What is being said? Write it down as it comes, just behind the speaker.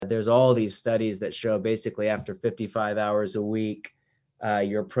there's all these studies that show basically after 55 hours a week,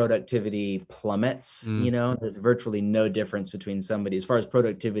 your productivity plummets. There's virtually no difference between somebody, as far as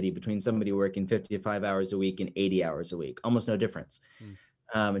productivity, between somebody working 55 hours a week and 80 hours a week. Almost no difference.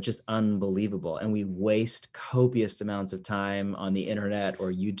 It's just unbelievable. And we waste copious amounts of time on the internet or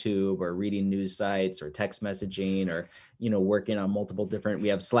YouTube or reading news sites or text messaging or, working on multiple different, we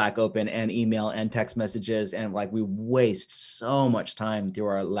have Slack open and email and text messages. And we waste so much time through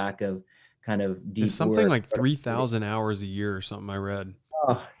our lack of kind of deep It's something work. like 3,000 hours a year or something I read.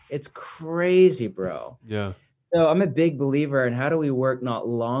 Oh, it's crazy, bro. Yeah. So I'm a big believer in how do we work not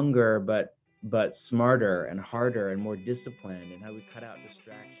longer, but smarter and harder and more disciplined, and how we cut out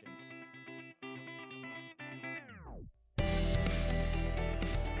distraction.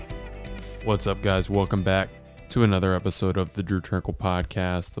 What's up, guys? Welcome back to another episode of the Drew Trinkle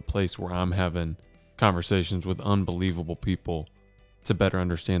Podcast, the place where I'm having conversations with unbelievable people to better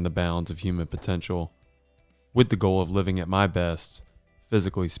understand the bounds of human potential, with the goal of living at my best,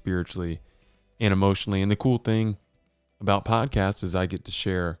 physically, spiritually, and emotionally. And the cool thing about podcasts is I get to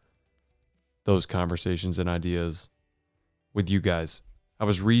share those conversations and ideas with you guys. I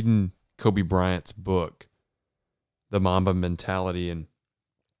was reading Kobe Bryant's book, The Mamba Mentality, and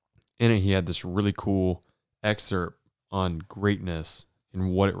in it he had this really cool excerpt on greatness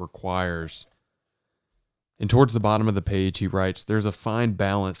and what it requires. And towards the bottom of the page, he writes, "There's a fine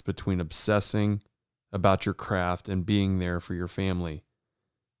balance between obsessing about your craft and being there for your family.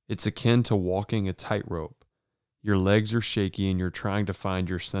 It's akin to walking a tightrope. Your legs are shaky and you're trying to find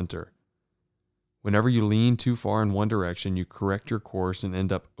your center. Whenever you lean too far in one direction, you correct your course and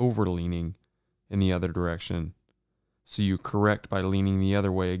end up over-leaning in the other direction. So you correct by leaning the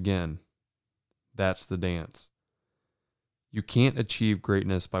other way again. That's the dance. You can't achieve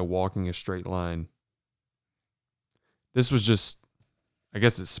greatness by walking a straight line." This was just, I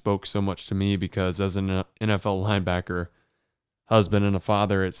guess it spoke so much to me because as an NFL linebacker, husband, and a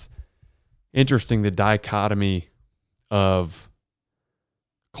father, it's interesting the dichotomy of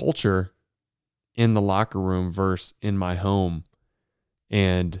culture in the locker room versus in my home,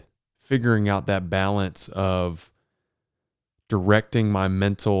 and figuring out that balance of directing my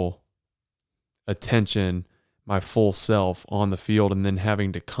mental attention, my full self on the field, and then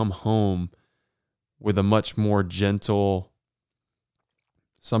having to come home with a much more gentle,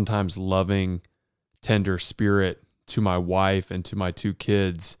 sometimes loving, tender spirit to my wife and to my two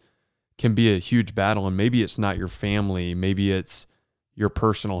kids can be a huge battle. And maybe it's not your family, maybe it's your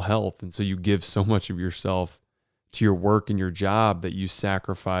personal health. And so you give so much of yourself to your work and your job that you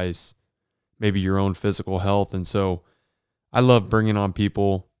sacrifice maybe your own physical health. And so I love bringing on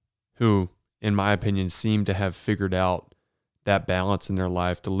people who, in my opinion, seem to have figured out that balance in their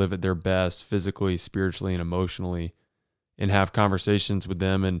life to live at their best physically, spiritually, and emotionally, and have conversations with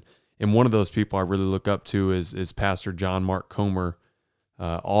them. And one of those people I really look up to is Pastor John Mark Comer,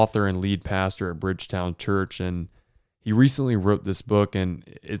 author and lead pastor at Bridgetown Church. And he recently wrote this book, and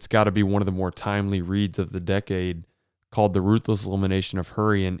it's got to be one of the more timely reads of the decade, called The Ruthless Elimination of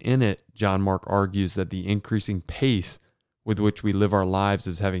Hurry. And in it, John Mark argues that the increasing pace with which we live our lives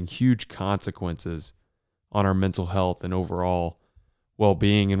is having huge consequences on our mental health and overall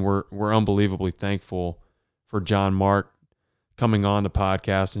well-being. And we're unbelievably thankful for John Mark coming on the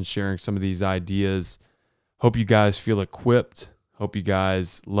podcast and sharing some of these ideas. Hope you guys feel equipped. Hope you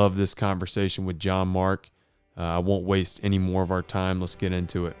guys love this conversation with John Mark. I won't waste any more of our time. Let's get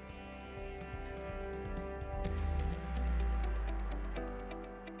into it.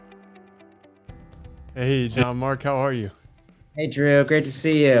 Hey, John Mark, how are you? Hey, Drew, great to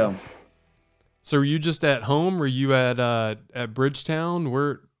see you. So are you just at home? Or are you at Bridgetown?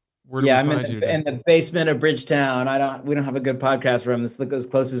 Where do we find you today? In the basement of Bridgetown. We don't have a good podcast room. This is as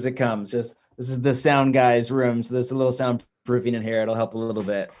close as it comes. This is the sound guy's room. So there's a little soundproofing in here. It'll help a little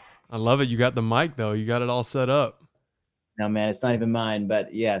bit. I love it. You got the mic though. You got it all set up. No, man, it's not even mine,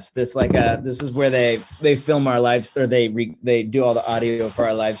 but yes, this is where they film our lives, or they do all the audio for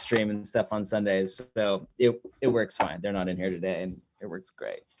our live stream and stuff on Sundays. So it works fine. They're not in here today, and it works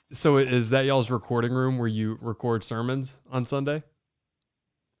great. So is that y'all's recording room where you record sermons on Sunday?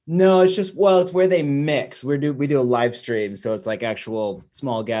 No, it's where they mix. We do a live stream, so it's like actual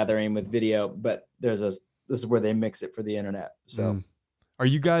small gathering with video, but this is where they mix it for the internet. So Are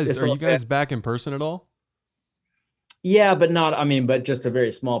you guys back in person at all? Yeah, but just a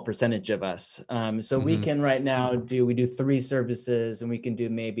very small percentage of us. So we can right now we do 3 services, and we can do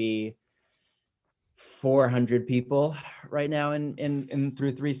maybe 400 people right now in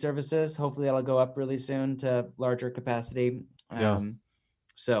through 3 services. Hopefully that'll go up really soon to larger capacity. Yeah.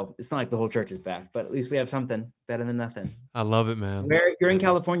 So it's not like the whole church is back, but at least we have something better than nothing. I love it, man. Where you're in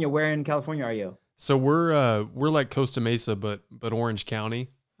California? Where in California are you? So we're like Costa Mesa, but Orange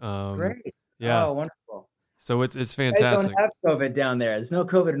County. Great. Yeah. Oh, wonderful. So it's You guys don't fantastic. have COVID down there. There's no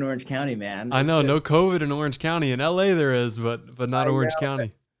COVID in Orange County, man. I It's know, just, no COVID in Orange County. In LA there is, but not I know, Orange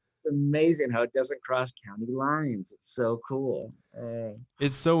County. it's amazing how it doesn't cross county lines. It's so cool.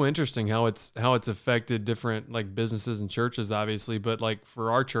 It's so interesting how it's affected different like businesses and churches, obviously. But like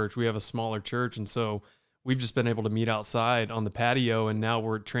for our church, we have a smaller church, and so we've just been able to meet outside on the patio, and now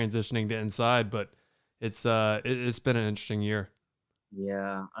we're transitioning to inside. But it's been an interesting year.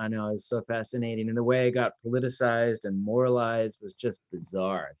 Yeah, I know. It's so fascinating. And the way it got politicized and moralized was just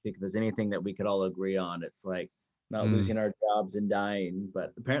bizarre. I think if there's anything that we could all agree on, it's like not Mm. losing our jobs and dying,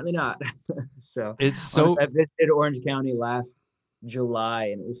 but apparently not. So It's honestly, so I visited Orange County last July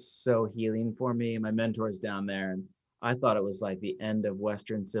and it was so healing for me. My mentor's down there and I thought it was like the end of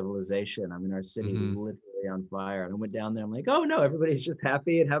Western civilization. I mean, our city was mhm. literally on fire. And I went down there. I'm like, oh no, everybody's just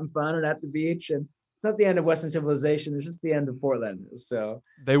happy and having fun and at the beach. And it's not the end of Western civilization. It's just the end of Portland. So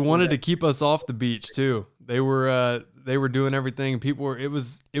They it was wanted to keep us off the beach too. They were doing everything. People were it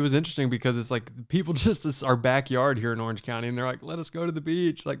was interesting because it's like people just this our backyard here in Orange County, and they're like, let us go to the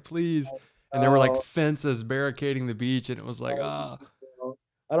beach, like please. And there were like oh, fences barricading the beach, and it was like, ah,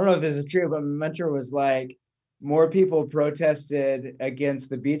 I don't know if this is true, but my mentor was like, more people protested against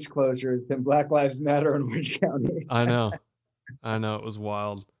the beach closures than Black Lives Matter in Orange County. I know, it was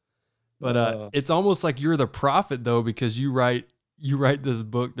wild. But Uh, it's almost like you're the prophet though, because you write this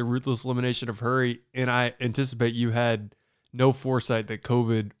book, The Ruthless Elimination of Hurry, and I anticipate you had no foresight that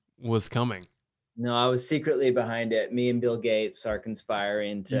COVID was coming. no, I was secretly behind it. Me and Bill Gates are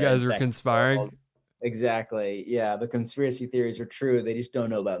conspiring You to guys are infect the world. conspiring. Exactly. Yeah, the conspiracy theories are true. They just don't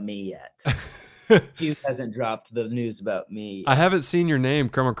know about me yet. Hugh hasn't dropped the news about me I yet. haven't seen your name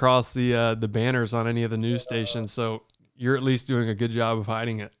come across the banners on any of the news stations, so you're at least doing a good job of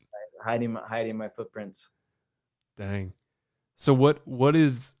hiding it. Hiding my footprints. Dang. So what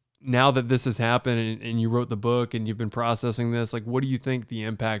is now that this has happened and you wrote the book and you've been processing this, like what do you think the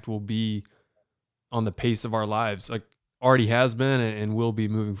impact will be on the pace of our lives? Like already has been and will be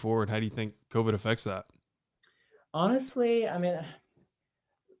moving forward. How do you think COVID affects that? Honestly, I mean,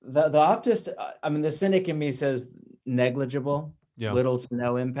 the optimist, I mean, the cynic in me says negligible, Yeah. little to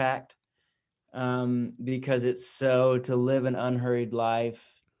no impact, because it's so to live an unhurried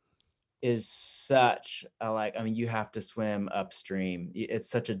life is such a like, I mean, you have to swim upstream. It's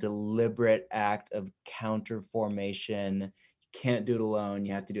such a deliberate act of counter formation. You can't do it alone.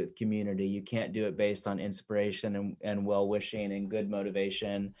 You have to do it with community. You can't do it based on inspiration and well-wishing and good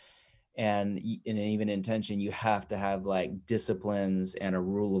motivation and even intention. You have to have like disciplines and a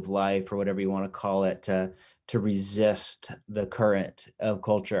rule of life or whatever you want to call it to resist the current of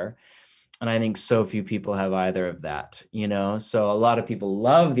culture. And I think so few people have either of that, you know? So a lot of people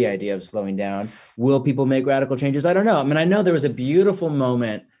love the idea of slowing down. Will people make radical changes? I don't know. I mean, I know there was a beautiful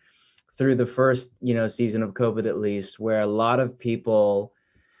moment through the first, season of COVID, at least, where a lot of people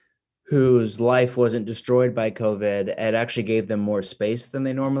whose life wasn't destroyed by COVID, it actually gave them more space than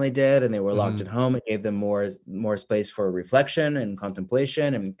they normally did. And they were locked Hmm. at home. It gave them more space for reflection and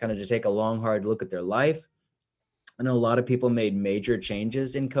contemplation and kind of to take a long, hard look at their life. I know a lot of people made major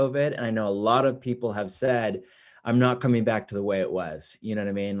changes in COVID, and I know a lot of people have said, "I'm not coming back to the way it was." You know what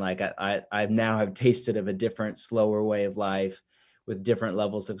I mean? Like I now have tasted of a different, slower way of life with different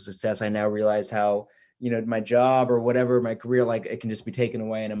levels of success. I now realize how my job or whatever my career, like it can just be taken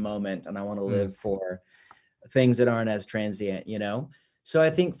away in a moment, and I want to Mm. live for things that aren't as transient. So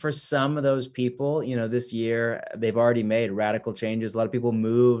I think for some of those people, this year they've already made radical changes. A lot of people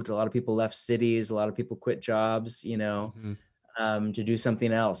moved, a lot of people left cities, a lot of people quit jobs, Hmm. to do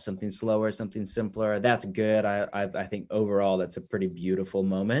something else, something slower, something simpler. That's good. I think overall that's a pretty beautiful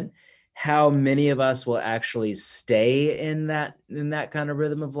moment. How many of us will actually stay in that kind of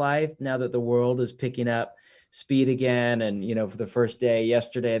rhythm of life now that the world is picking up speed again? And for the first day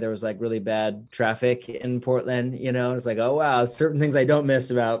yesterday, there was like really bad traffic in Portland. It's like, oh wow, certain things I don't miss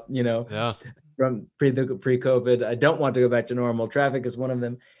about Yeah. from pre-COVID. I don't want to go back to normal. Traffic is one of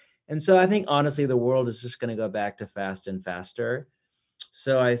them. And so I think honestly, the world is just going to go back to fast and faster.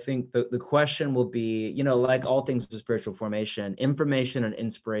 So I think the question will be, like all things with spiritual formation, information and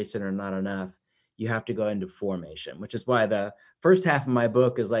inspiration are not enough. You have to go into formation, which is why the first half of my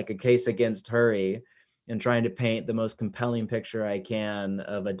book is like a case against hurry and trying to paint the most compelling picture I can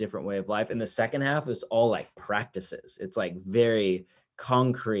of a different way of life. And the second half is all like practices. It's like very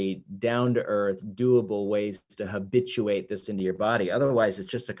concrete, down to earth, doable ways to habituate this into your body. Otherwise, it's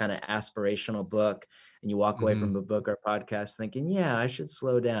just a kind of aspirational book and you walk away from a book or podcast thinking, yeah, I should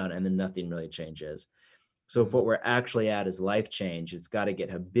slow down, and then nothing really changes. So if what we're actually at is life change, it's got to get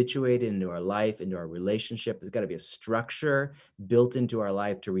habituated into our life, into our relationship. There's got to be a structure built into our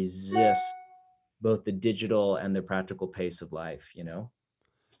life to resist both the digital and the practical pace of life, you know?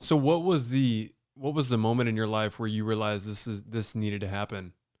 So what was the moment in your life where you realized this needed to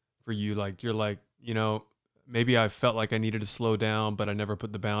happen for you? Like you're like, maybe I felt like I needed to slow down, but I never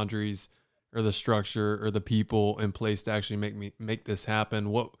put the boundaries or the structure or the people in place to actually make this happen.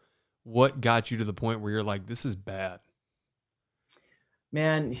 What got you to the point where you're like, this is bad?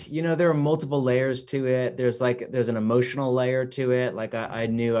 Man, there are multiple layers to it. There's an emotional layer to it. Like I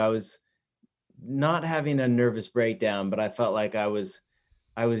knew I was not having a nervous breakdown, but I felt like I was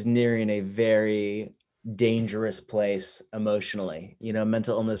nearing a very dangerous place emotionally.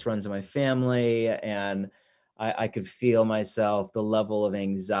 Mental illness runs in my family, and I could feel myself. The level of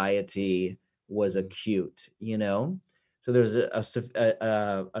anxiety was acute. So there was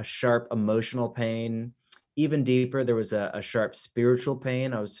a sharp emotional pain. Even deeper, there was a sharp spiritual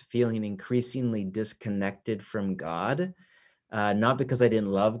pain. I was feeling increasingly disconnected from God, not because I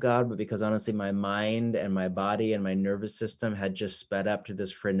didn't love God, but because honestly, my mind and my body and my nervous system had just sped up to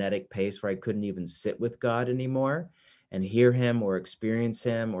this frenetic pace where I couldn't even sit with God anymore and hear him or experience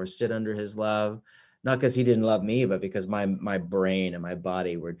him or sit under his love. Not because he didn't love me, but because my brain and my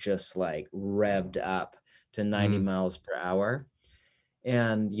body were just like revved up to 90 Mm, miles per hour.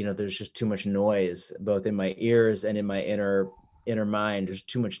 And, there's just too much noise, both in my ears and in my inner mind. There's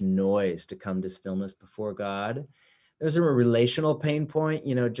too much noise to come to stillness before God. There's a relational pain point,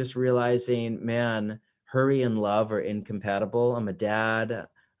 just realizing, man, hurry and love are incompatible. I'm a dad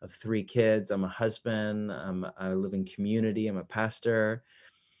of 3 kids. I'm a husband. I live in community. I'm a pastor.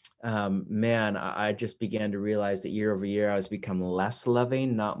 Man, I just began to realize that year over year, I was becoming less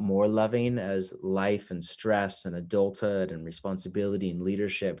loving, not more loving, as life and stress and adulthood and responsibility and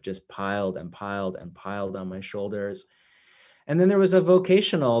leadership just piled and piled and piled on my shoulders. And then there was a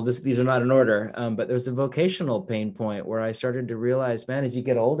vocational, these are not in order, but there's a vocational pain point where I started to realize, man, as you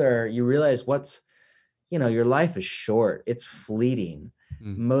get older, you realize your life is short, it's fleeting.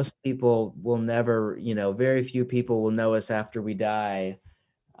 mm, Most people will never, very few people will know us after we die.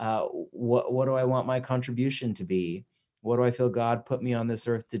 What do I want my contribution to be? What do I feel God put me on this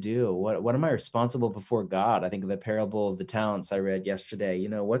earth to do? What am I responsible before God? I think of the parable of the talents I read yesterday.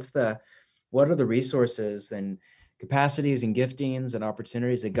 What are the resources and capacities and giftings and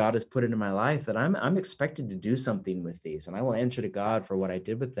opportunities that God has put into my life that I'm expected to do something with these, and I will answer to God for what I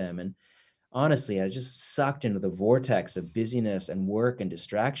did with them. And honestly, I just sucked into the vortex of busyness and work and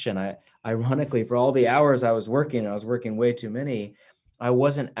distraction. Ironically, for all the hours I was working way too many. I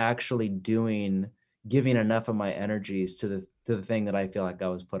wasn't actually giving enough of my energies to the thing that I feel like I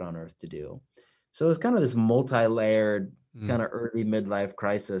was put on earth to do. So it was kind of this multi-layered mm. kind of early midlife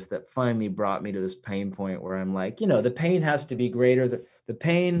crisis that finally brought me to this pain point where I'm like, the pain has to be greater. The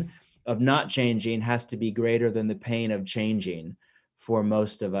pain of not changing has to be greater than the pain of changing for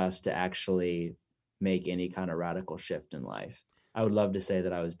most of us to actually make any kind of radical shift in life. I would love to say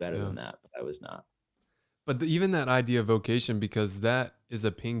that I was better Yeah. than that, but I was not. But even that idea of vocation, because that is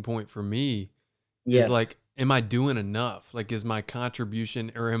a ping point for me, is Yes. like, am I doing enough? Like, is my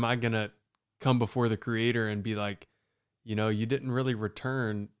contribution, or am I going to come before the creator and be like, you didn't really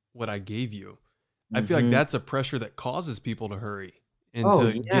return what I gave you? I feel like Hmm. that's a pressure that causes people to hurry and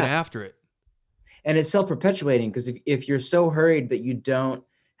Oh, to get yeah. after it. And it's self-perpetuating because if you're so hurried that you don't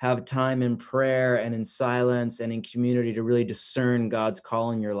have time in prayer and in silence and in community to really discern God's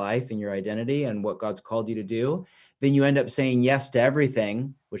call in your life and your identity and what God's called you to do, then you end up saying yes to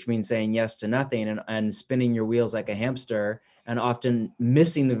everything, which means saying yes to nothing, and spinning your wheels like a hamster and often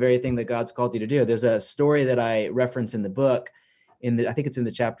missing the very thing that God's called you to do. There's a story that I reference in the book, I think it's in the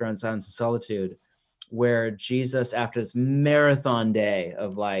chapter on silence and solitude, where Jesus, after this marathon day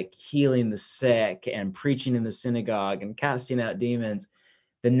of like healing the sick and preaching in the synagogue and casting out demons,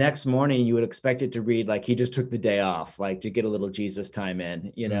 the next morning you would expect it to read like he just took the day off, like to get a little Jesus time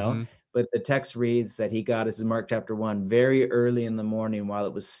in. Mm-hmm. But the text reads that he got, this is Mark chapter 1, very early in the morning while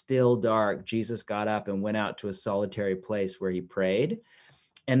it was still dark, Jesus got up and went out to a solitary place where he prayed.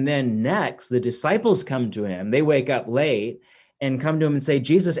 And then next, the disciples come to him. They wake up late and come to him and say,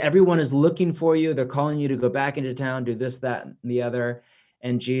 Jesus, everyone is looking for you. They're calling you to go back into town, do this, that, and the other.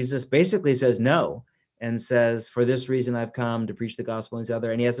 And Jesus basically says no and says, for this reason, I've come to preach the gospel and the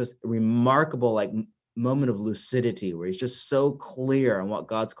other. And he has this remarkable moment of lucidity where he's just so clear on what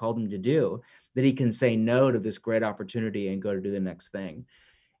God's called him to do that he can say no to this great opportunity and go to do the next thing.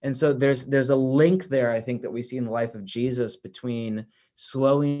 And so there's a link there, I think, that we see in the life of Jesus between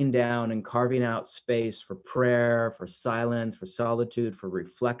slowing down and carving out space for prayer, for silence, for solitude, for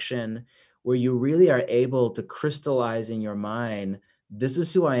reflection, where you really are able to crystallize in your mind, this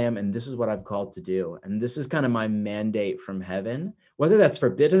is who I am and this is what I've called to do. And this is kind of my mandate from heaven. Whether that's for,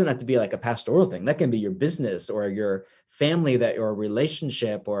 it doesn't have to be like a pastoral thing. That can be your business or your family, that or a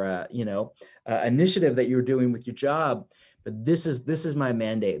relationship or a, initiative that you're doing with your job. But this is my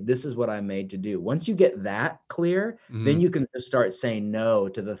mandate. This is what I'm made to do. Once you get that clear, then you can just start saying no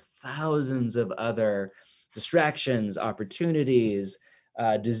to the thousands of other distractions, opportunities,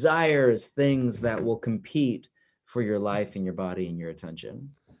 desires, things that will compete for your life and your body and your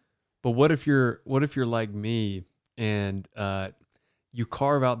attention. But what if you're like me and you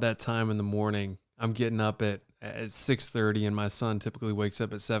carve out that time in the morning? I'm getting up at 6:30, and my son typically wakes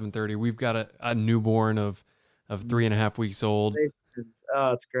up at 7:30. We've got a newborn of 3.5 weeks old.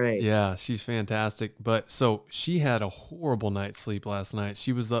 Oh, it's great. Yeah, she's fantastic. But so she had a horrible night's sleep last night.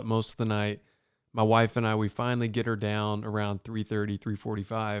 She was up most of the night. My wife and I, we finally get her down around 3:30,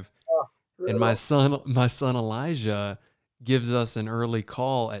 3:45. Oh, And my son Elijah gives us an early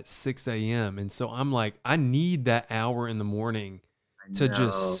call at 6 a.m. And so I'm like, I need that hour in the morning to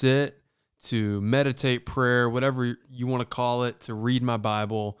just sit, to meditate, prayer, whatever you want to call it, to read my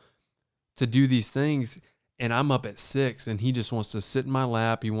Bible, to do these things. And I'm up at 6 and he just wants to sit in my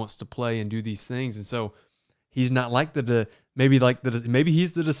lap. He wants to play and do these things. And so he's not like maybe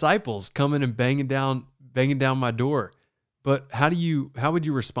he's the disciples coming and banging down my door. But how would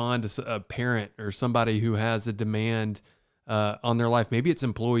you respond to a parent or somebody who has a demand on their life? Maybe it's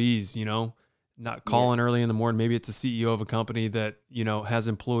employees, not calling early in the morning. Maybe it's a CEO of a company that, has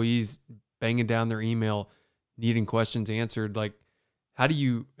employees banging down their email, needing questions answered. Like, how do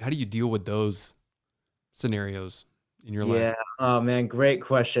you deal with those scenarios in your life? Yeah. Oh man, great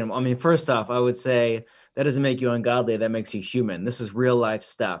question. I mean, first off, I would say that doesn't make you ungodly. That makes you human. This is real life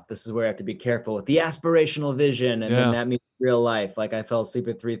stuff. This is where I have to be careful with the aspirational vision. And then that means real life. Like I fell asleep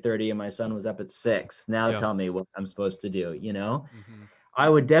at 3:30 and my son was up at 6. Now tell me what I'm supposed to do, Mm-hmm. I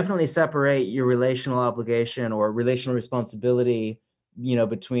would definitely separate your relational obligation or relational responsibility,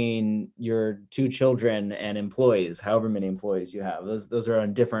 between your 2 children and employees, however many employees you have. Those are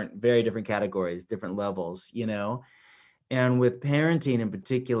on very different categories, different levels, And with parenting in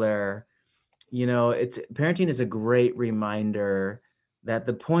particular, parenting is a great reminder that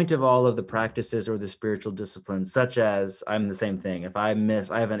the point of all of the practices or the spiritual disciplines, such as I'm the same thing. If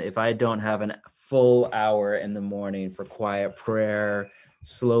I don't have a full hour in the morning for quiet prayer,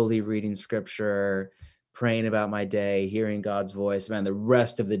 slowly reading scripture, praying about my day, hearing God's voice, man, the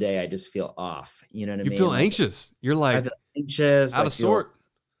rest of the day I just feel off. You know what I mean? You feel anxious. You're like I feel anxious, out of sort.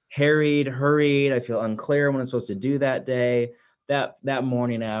 Harried, hurried. I feel unclear what I'm supposed to do that day. That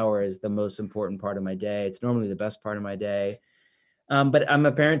morning hour is the most important part of my day. It's normally the best part of my day. But I'm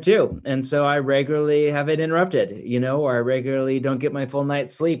a parent too. And so I regularly have it interrupted, or I regularly don't get my full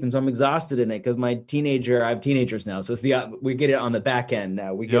night's sleep. And so I'm exhausted in it because I have teenagers now. So we get it on the back end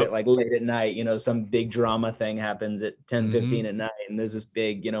now. We get it like late at night, some big drama thing happens at 10:15 at night. And there's this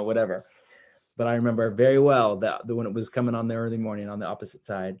big, whatever. But I remember very well that when it was coming on the early morning on the opposite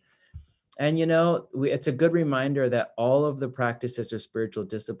side. And, it's a good reminder that all of the practices or spiritual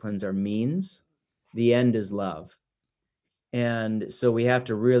disciplines are means. The end is love. And so we have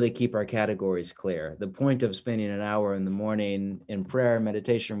to really keep our categories clear. The point of spending an hour in the morning in prayer,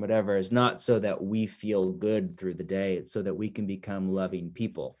 meditation, whatever, is not so that we feel good through the day. It's so that we can become loving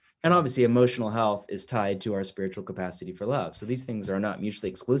people. And obviously, emotional health is tied to our spiritual capacity for love. So these things are not mutually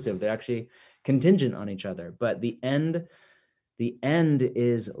exclusive. They're actually contingent on each other. But the end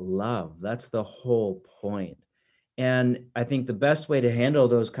is love. That's the whole point. And I think the best way to handle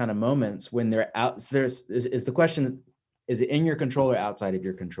those kind of moments when they're out, is the question, is it in your control or outside of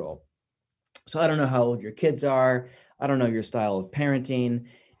your control? So I don't know how old your kids are. I don't know your style of parenting.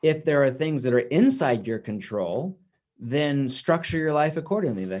 If there are things that are inside your control, then structure your life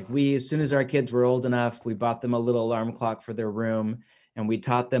accordingly. Like as soon as our kids were old enough, we bought them a little alarm clock for their room, and we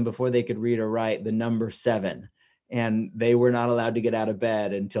taught them before they could read or write the number 7. And they were not allowed to get out of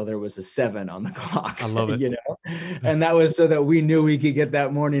bed until there was a 7 on the clock. I love it. And that was so that we knew we could get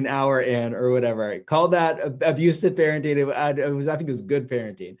that morning hour in or whatever. Call that abusive parenting. I think it was good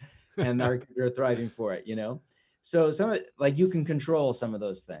parenting, and our kids are thriving for it. So you can control some of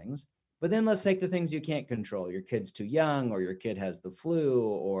those things, but then let's take the things you can't control. Your kid's too young, or your kid has the flu,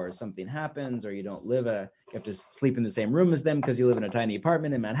 or something happens, or you have to sleep in the same room as them because you live in a tiny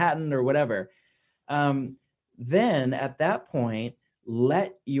apartment in Manhattan or whatever. Then at that point,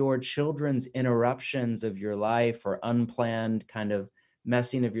 let your children's interruptions of your life or unplanned kind of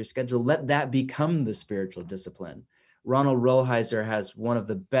messing of your schedule, let that become the spiritual discipline. Ronald Rolheiser has one of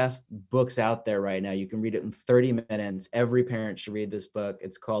the best books out there right now. You can read it in 30 minutes. Every parent should read this book.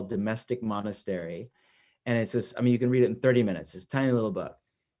 It's called Domestic Monastery. And it's this, I mean, you can read it in 30 minutes. It's a tiny little book.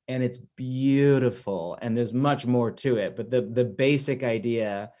 And it's beautiful. And there's much more to it. But the basic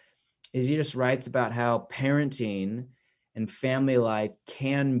idea is he just writes about how parenting and family life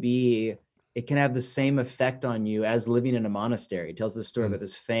can be, it can have the same effect on you as living in a monastery. He tells the story about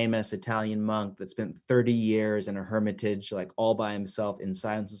this famous Italian monk that spent 30 years in a hermitage, like all by himself in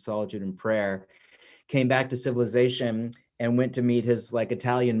silence and solitude and prayer, came back to civilization and went to meet his like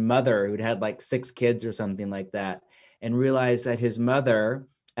Italian mother who'd had like 6 kids or something like that, and realized that his mother,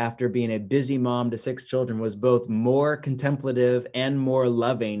 after being a busy mom to 6 children, was both more contemplative and more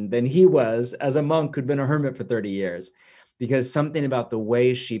loving than he was as a monk who'd been a hermit for 30 years. Because something about the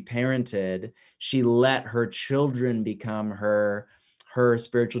way she parented, she let her children become her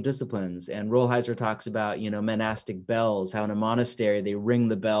spiritual disciplines. And Rolheiser talks about, monastic bells, how in a monastery, they ring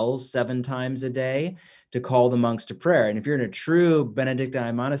the bells 7 times a day to call the monks to prayer. And if you're in a true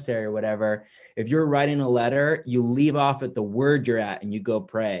Benedictine monastery or whatever, if you're writing a letter, you leave off at the word you're at and you go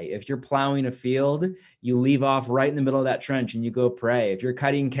pray. If you're plowing a field, you leave off right in the middle of that trench and you go pray. If you're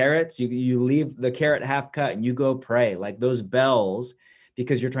cutting carrots, you leave the carrot half cut and you go pray. Like those bells,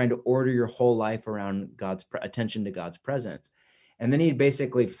 because you're trying to order your whole life around God's attention to God's presence. And then he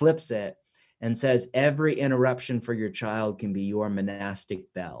basically flips it and says, every interruption for your child can be your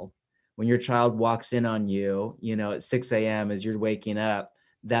monastic bell. When your child walks in on you, at 6 a.m. as you're waking up,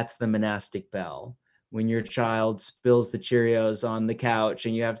 that's the monastic bell. When your child spills the Cheerios on the couch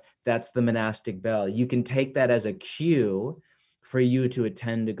and that's the monastic bell. You can take that as a cue for you to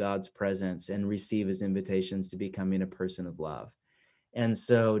attend to God's presence and receive his invitations to becoming a person of love. And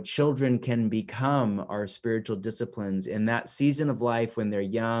so children can become our spiritual disciplines in that season of life when they're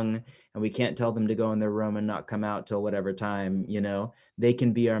young and we can't tell them to go in their room and not come out till whatever time, they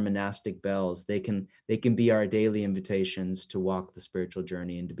can be our monastic bells. They can be our daily invitations to walk the spiritual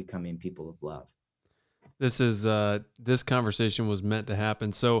journey into becoming people of love. This conversation was meant to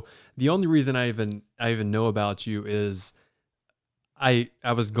happen. So the only reason I even know about you is I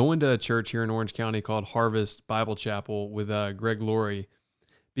was going to a church here in Orange County called Harvest Bible Chapel with Greg Laurie,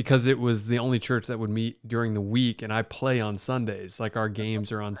 because it was the only church that would meet during the week, and I play on Sundays. Like our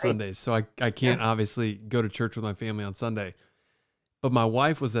games are on Sundays, so I can't obviously go to church with my family on Sunday. But my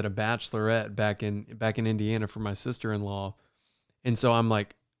wife was at a bachelorette back in Indiana for my sister-in-law, and so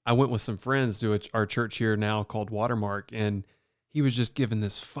I went with some friends to our church here now called Watermark, and he was just giving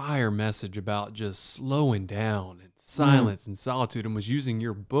this fire message about just slowing down and silence and solitude, and was using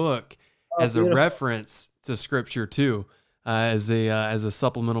your book as a reference to scripture too, as a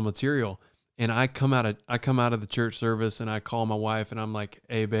supplemental material. And I come out of the church service and I call my wife and I'm like,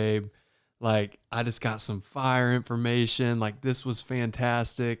 "Hey babe, like I just got some fire information. Like this was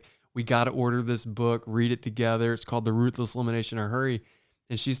fantastic. We got to order this book, read it together. It's called The Ruthless Elimination of Hurry."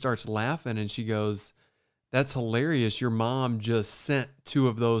 And she starts laughing and she goes, "That's hilarious. Your mom just sent 2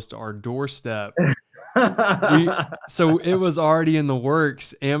 of those to our doorstep." So it was already in the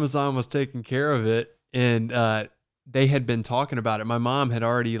works. Amazon was taking care of it, and they had been talking about it. My mom had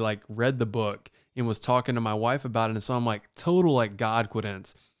already read the book and was talking to my wife about it. And so I'm like, total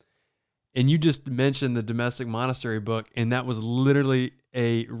Godquidence. And you just mentioned the Domestic Monastery book, and that was literally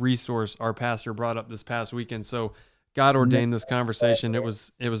a resource our pastor brought up this past weekend. So God ordained this conversation. It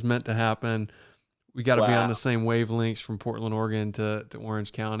was meant to happen. We got to be on the same wavelengths from Portland, Oregon to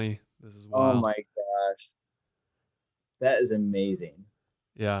Orange County. This is wild. Oh my gosh. That is amazing.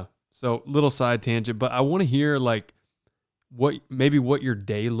 Yeah. So little side tangent, but I want to hear what your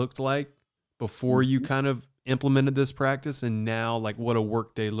day looked like before you kind of implemented this practice, and now what a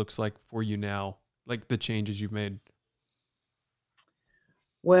work day looks like for you now, the changes you've made.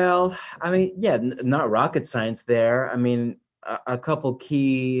 Well, I mean, yeah, not rocket science there. I mean, a couple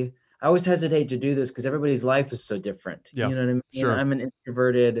key, I always hesitate to do this because everybody's life is so different. Yeah, You know what I mean? sure. I'm an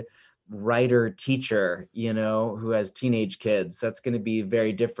introverted writer teacher, who has teenage kids. That's going to be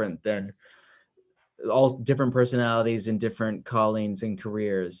very different than all different personalities and different callings and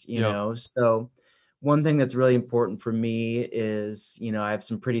careers, know? So one thing that's really important for me is, I have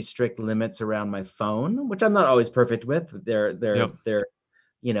some pretty strict limits around my phone, which I'm not always perfect with. They're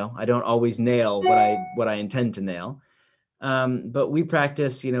I don't always nail what I intend to nail. But we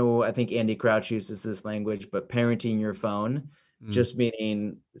practice, I think Andy Crouch uses this language, but parenting your phone, just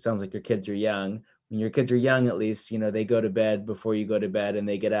meaning, it sounds like your kids are young. When your kids are young, at least, they go to bed before you go to bed and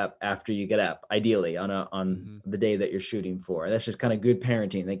they get up after you get up, ideally on the day that you're shooting for. That's just kind of good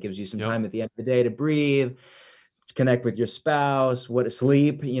parenting. That gives you some time at the end of the day to breathe, connect with your spouse, what to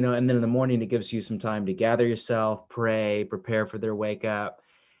sleep, and then in the morning, it gives you some time to gather yourself, pray, prepare for their wake up.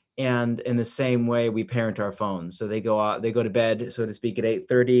 And in the same way, we parent our phones. So they go to bed, so to speak, at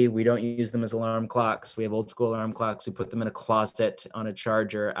 8:30. We don't use them as alarm clocks. We have old school alarm clocks. We put them in a closet on a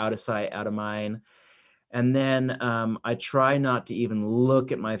charger, out of sight, out of mind. And then I try not to even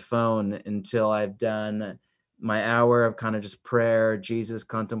look at my phone until I've done my hour of kind of just prayer, Jesus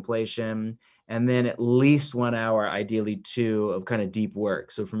contemplation, and then at least 1 hour, ideally 2, of kind of deep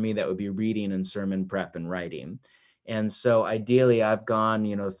work. So for me, that would be reading and sermon prep and writing. And so ideally, I've gone,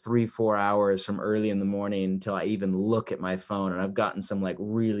 3-4 hours from early in the morning until I even look at my phone. And I've gotten some like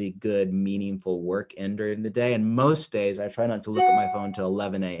really good, meaningful work in during the day. And most days, I try not to look at my phone until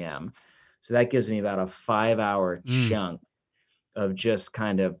 11 a.m. So that gives me about a 5-hour chunk of just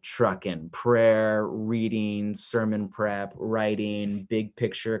kind of trucking, prayer, reading, sermon prep, writing, big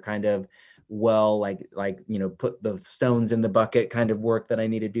picture kind of, put the stones in the bucket kind of work that I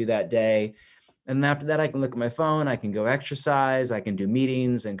need to do that day. And after that, I can look at my phone, I can go exercise, I can do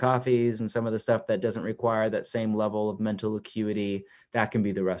meetings and coffees and some of the stuff that doesn't require that same level of mental acuity. That can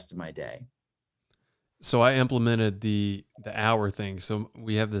be the rest of my day. So I implemented the hour thing. So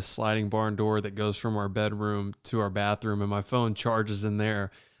we have this sliding barn door that goes from our bedroom to our bathroom, and my phone charges in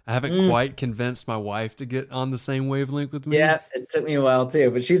there. I haven't quite convinced my wife to get on the same wavelength with me. Yeah, it took me a while too,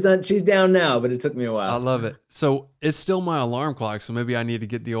 but she's down now, but it took me a while. I love it. So it's still my alarm clock. So maybe I need to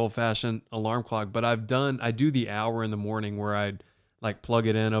get the old fashioned alarm clock, but I do the hour in the morning where I'd like plug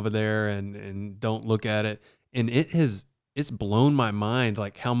it in over there and don't look at it. And it's blown my mind,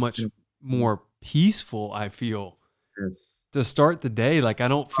 like how much more peaceful I feel to start the day. Like I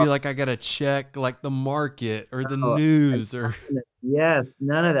don't feel like I got to check like the market or the news or yes,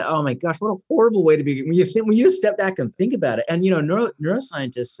 none of that. Oh my gosh, what a horrible way to be. When you step back and think about it, and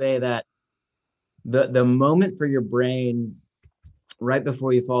neuroscientists say that the moment for your brain right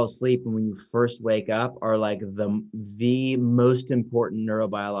before you fall asleep and when you first wake up are like the most important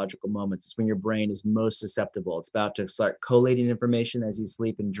neurobiological moments. It's when your brain is most susceptible. It's about to start collating information as you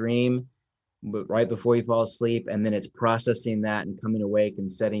sleep and dream, but right before you fall asleep, and then it's processing that and coming awake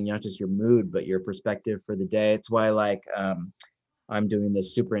and setting not just your mood but your perspective for the day. It's why I'm doing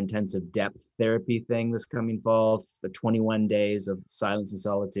this super intensive depth therapy thing this coming fall, the 21 days of silence and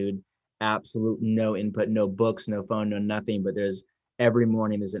solitude, absolute no input, no books, no phone, no nothing, but every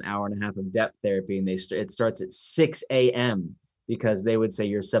morning there's an hour and a half of depth therapy, and it starts at 6 a.m. because they would say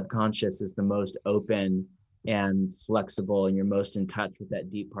your subconscious is the most open and flexible, and you're most in touch with that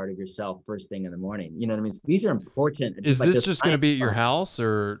deep part of yourself first thing in the morning. You know what I mean? So these are important. Is this just going to be at your house,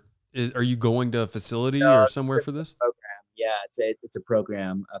 or are you going to a facility or somewhere for this program? Yeah, it's a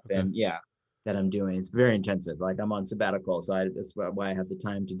program up in that I'm doing. It's very intensive. Like I'm on sabbatical, so that's why I have the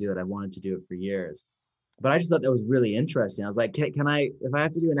time to do it. I wanted to do it for years, but I just thought that was really interesting. I was like, can I, if I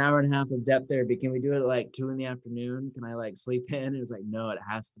have to do an hour and a half of depth therapy, can we do it at like 2 p.m? Can I like sleep in? And it was like, no, it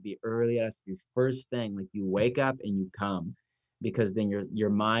has to be early. It has to be first thing. Like you wake up and you come, because then your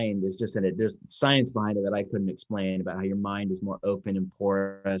mind is just in it. There's science behind it that I couldn't explain about how your mind is more open and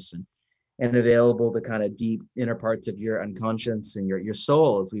porous and available to kind of deep inner parts of your unconscious and your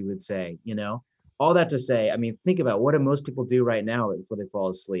soul, as we would say, all that to say, I mean, think about what do most people do right now before they fall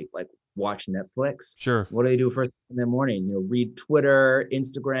asleep? Like watch Netflix. Sure. What do they do first in the morning? Read Twitter,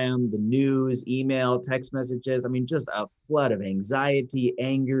 Instagram, the news, email, text messages. I mean, just a flood of anxiety,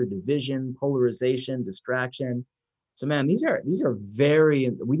 anger, division, polarization, distraction. So man, these are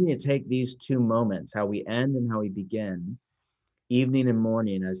we need to take these two moments, how we end and how we begin, evening and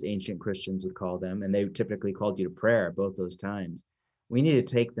morning, as ancient Christians would call them, and they typically called you to prayer both those times. We need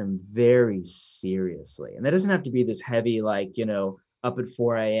to take them very seriously. And that doesn't have to be this heavy, like, up at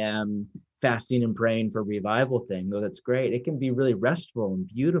 4 a.m. fasting and praying for revival thing, though that's great. It can be really restful and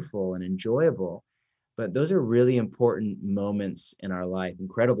beautiful and enjoyable. But those are really important moments in our life,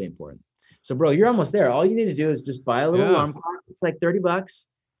 incredibly important. So, bro, you're almost there. All you need to do is just buy a little alarm clock. It's like $30.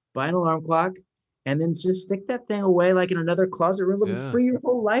 Buy an alarm clock. And then just stick that thing away like in another closet room. It'll free your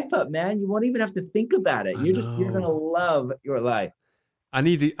whole life up, man. You won't even have to think about it. You're gonna love your life.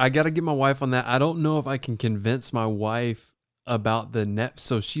 I got to get my wife on that. I don't know if I can convince my wife about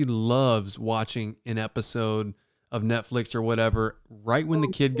so she loves watching an episode of Netflix or whatever. Right when the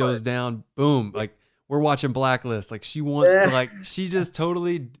kid goes down, boom, like we're watching Blacklist. Like she wants to, like, she just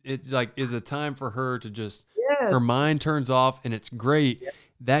totally, it like is a time for her to just, her mind turns off, and it's great.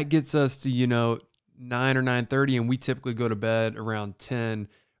 That gets us to, 9 or 9:30, and we typically go to bed around 10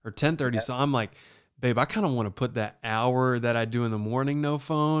 or 10:30. So I'm like, babe, I kind of want to put that hour that I do in the morning, no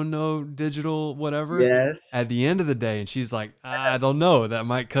phone, no digital, whatever, at the end of the day. And she's like, I don't know, that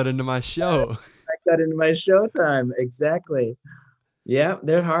might cut into my show. that into my showtime. Exactly. Yeah,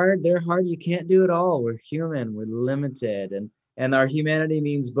 they're hard. They're hard. You can't do it all. We're human. We're limited. And our humanity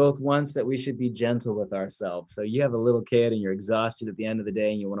means both wants that we should be gentle with ourselves. So you have a little kid and you're exhausted at the end of the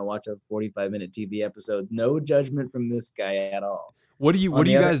day and you want to watch a 45-minute TV episode. No judgment from this guy at all. What On do the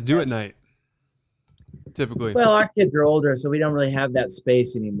you other guys do at hand, night typically? well, our kids are older, so we don't really have that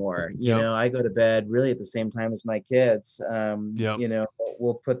space anymore. Yep. I go to bed really at the same time as my kids. Yep.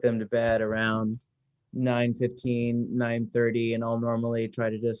 We'll put them to bed around 9:15, 9:30, and I'll normally try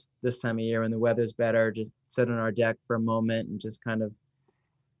to just this time of year when the weather's better, just sit on our deck for a moment and just kind of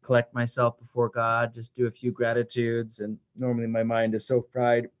collect myself before God, just do a few gratitudes. And normally my mind is so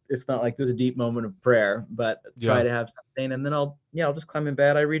fried, it's not like there's a deep moment of prayer, but try Yeah. to have something. And then I'll just climb in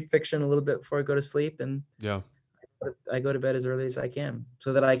bed. I read fiction a little bit before I go to sleep, and Yeah. I go to bed as early as I can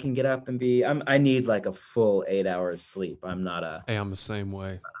so that I can get up and I need like a full 8 hours sleep. Hey, I'm the same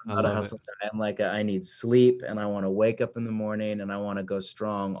way. I not a love it. hustle guy. I need sleep, and I want to wake up in the morning and I want to go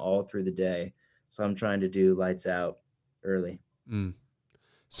strong all through the day. So I'm trying to do lights out early. Mm.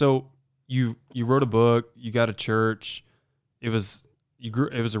 So you wrote a book, you got a church. It was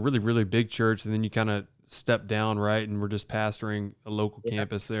it was a really, really big church, and then you kind of stepped down, right? And we're just pastoring a local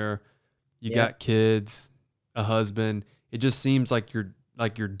campus there. You got kids, a husband. It just seems like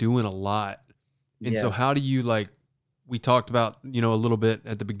you're doing a lot. And so Yes. how do you we talked about, a little bit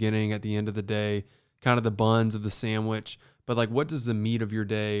at the beginning, at the end of the day, kind of the buns of the sandwich, but what does the meat of your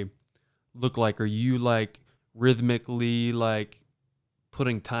day look like? Are you rhythmically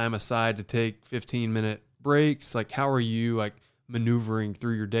putting time aside to take 15-minute breaks? How are you maneuvering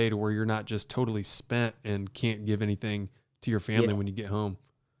through your day to where you're not just totally spent and can't give anything to your family when you get home?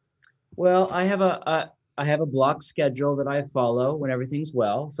 Well, I have a block schedule that I follow when everything's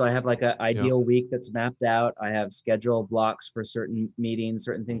well. So I have like an Yeah. ideal week that's mapped out. I have schedule blocks for certain meetings,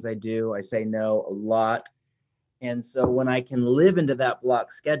 certain things I do. I say no a lot. And so when I can live into that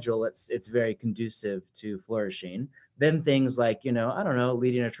block schedule, it's very conducive to flourishing. Then things like, I don't know,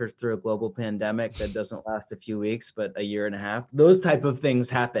 leading a church through a global pandemic that doesn't last a few weeks, but a year and a half, those type of things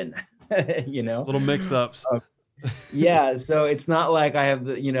happen, Little mix-ups. Yeah, so it's not like I have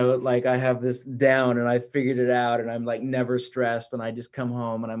I have this down and I figured it out and I'm never stressed and I just come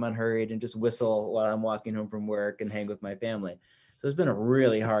home and I'm unhurried and just whistle while I'm walking home from work and hang with my family. So it's been a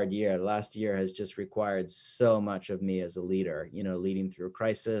really hard year. The last year has just required so much of me as a leader, leading through a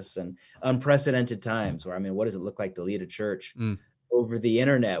crisis and unprecedented times where, what does it look like to lead a church over the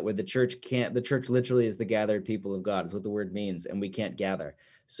internet where the church literally is the gathered people of God, is what the word means, and we can't gather.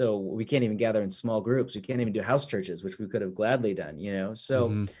 So we can't even gather in small groups. We can't even do house churches, which we could have gladly done,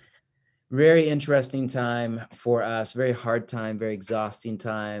 So very interesting time for us, very hard time, very exhausting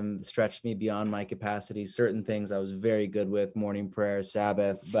time, stretched me beyond my capacity. Certain things I was very good with, morning prayer,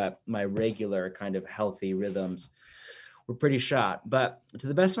 Sabbath, but my regular kind of healthy rhythms were pretty shot. But to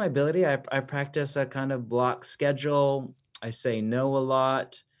the best of my ability, I practice a kind of block schedule. I say no a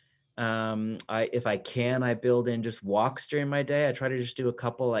lot. If I can, I build in just walks during my day. I try to just do a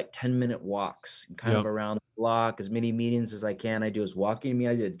couple 10-minute walks kind of around the block, as many meetings as I can. I do as walking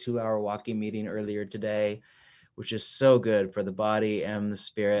meeting. I did a 2-hour walking meeting earlier today, which is so good for the body and the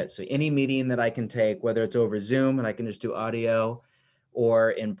spirit. So any meeting that I can take, whether it's over Zoom and I can just do audio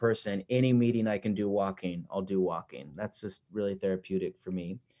or in person, any meeting I can do walking, I'll do walking. That's just really therapeutic for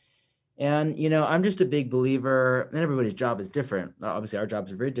me. And, I'm just a big believer, and everybody's job is different. Obviously, our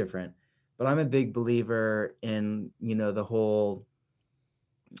jobs are very different, but I'm a big believer in, the whole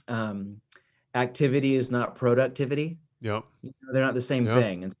activity is not productivity. Yep. They're not the same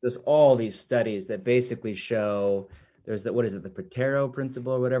thing. And there's all these studies that basically show there's what is it, the Pareto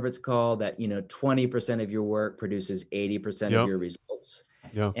principle or whatever it's called, that, 20% of your work produces 80% of your results.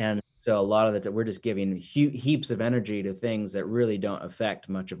 Yeah. And so a lot of the time we're just giving heaps of energy to things that really don't affect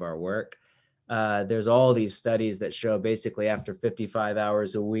much of our work. There's all these studies that show basically after 55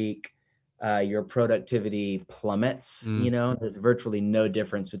 hours a week, your productivity plummets. There's virtually no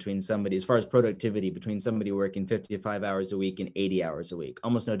difference between somebody, as far as productivity, between somebody working 55 hours a week and 80 hours a week,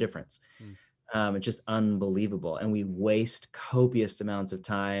 almost no difference. It's just unbelievable. And we waste copious amounts of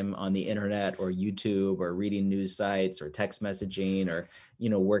time on the internet or YouTube or reading news sites or text messaging or,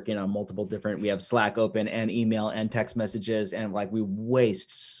 working on multiple different, we have Slack open and email and text messages. And we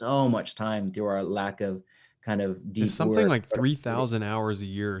waste so much time through our lack of kind of deep It's something work. like 3,000 hours a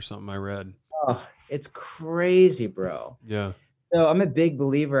year or something I read. Oh, it's crazy, bro. Yeah. So I'm a big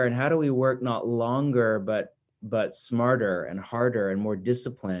believer in how do we work not longer, but smarter and harder and more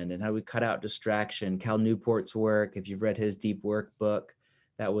disciplined, and how we cut out distraction. Cal Newport's work, if you've read his Deep Work book,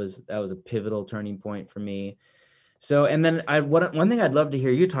 that was a pivotal turning point for me. So, and then one thing I'd love to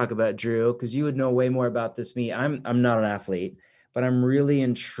hear you talk about, Drew, because you would know way more about this than me. I'm not an athlete, but I'm really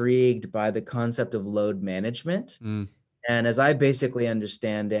intrigued by the concept of load management. Mm, And as I basically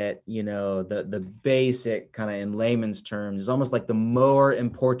understand it, the basic kind of in layman's terms is almost like the more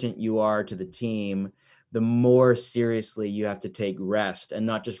important you are to the team, the more seriously you have to take rest, and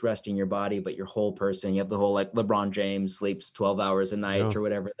not just resting your body, but your whole person. You have the whole, like LeBron James sleeps 12 hours a night yeah, or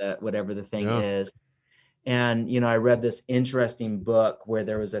whatever the thing yeah, is. And I read this interesting book where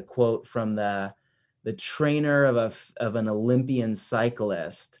there was a quote from the trainer of an Olympian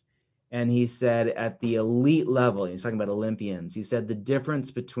cyclist, and he said at the elite level, he's talking about Olympians, he said the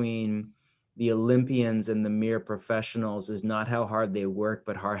difference between the Olympians and the mere professionals is not how hard they work,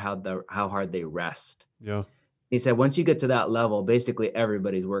 but how hard they rest. yeah. He said once you get to that level, basically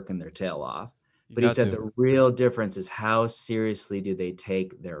everybody's working their tail off. You But he got said to. the real difference is how seriously do they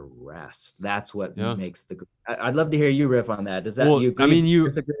take their rest. That's what Yeah. makes I'd love to hear you riff on that. Well, You I agree? mean,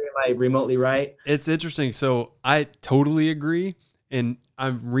 Disagree? Am I remotely right? it's interesting. So I totally agree. And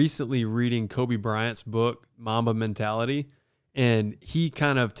I'm recently reading Kobe Bryant's book, Mamba Mentality. And he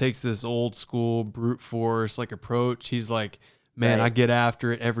kind of takes this old school brute force like approach. He's like, man, I Right. get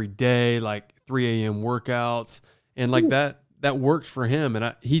after it every day, like 3 a.m. workouts. And like Ooh. that worked for him.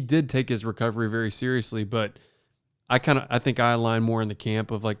 And he did take his recovery very seriously. But I think I align more in the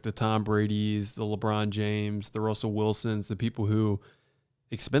camp of like the Tom Brady's, the LeBron James, the Russell Wilsons, the people who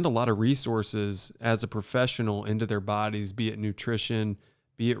expend a lot of resources as a professional into their bodies, be it nutrition,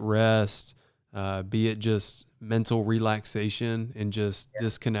 be it rest, be it just mental relaxation and just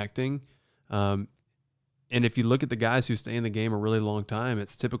disconnecting. Um, and if you look at the guys who stay in the game a really long time,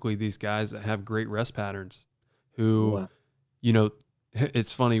 it's typically these guys that have great rest patterns who, Wow. you know,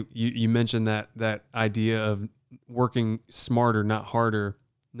 it's funny. You mentioned that idea of working smarter, not harder,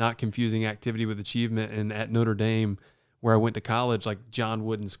 not confusing activity with achievement. And at Notre Dame, where I went to college, like John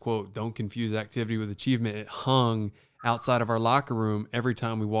Wooden's quote, "Don't confuse activity with achievement," it hung outside of our locker room every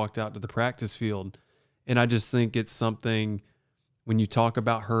time we walked out to the practice field. And I just think it's something when you talk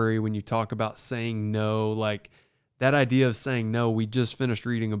about hurry, when you talk about saying no, like that idea of saying no. We just finished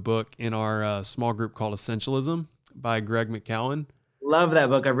reading a book in our small group called Essentialism by Greg McCowan. Love that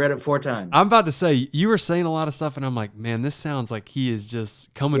book. I've read it 4 I'm times. about to say, you were saying a lot of stuff, and I'm like, man, this sounds like he is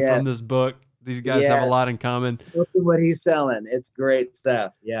just coming from Yeah. this book. These guys have a Yeah. lot in common. Smoking what he's selling. It's great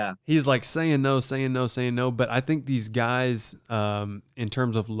stuff. Yeah. He's like saying no, saying no, saying no. But I think these guys, in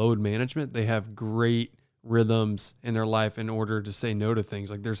terms of load management, they have great rhythms in their life in order to say no to things.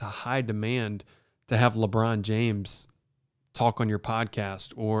 Like there's a high demand to have LeBron James talk on your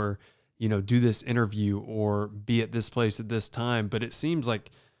podcast or, do this interview or be at this place at this time. But it seems like,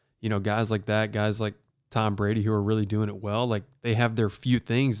 guys like that, guys like Tom Brady who are really doing it well, like they have their few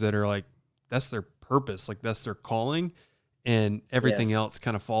things that are like, that's their purpose. Like that's their calling and everything Yes. else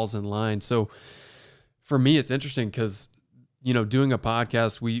kind of falls in line. So for me, it's interesting because, doing a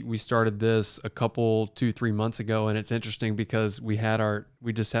podcast, we started this a couple, 2-3 months ago. And it's interesting because we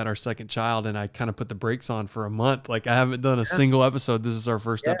just had our second child and I kind of put the brakes on for a month. Like I haven't done a Yeah. single episode. This is our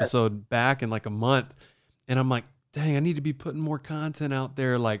first Yes. episode back in like a month. And I'm like, dang, I need to be putting more content out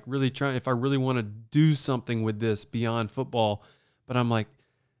there. Like really trying, if I really want to do something with this beyond football, but I'm like,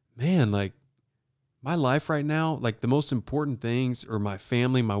 man, like my life right now, like the most important things are my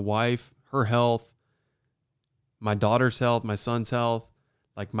family, my wife, her health, my daughter's health, my son's health,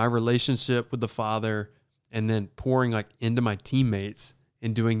 like my relationship with the father, and then pouring like into my teammates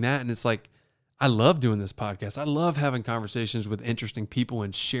and doing that. And it's like, I love doing this podcast. I love having conversations with interesting people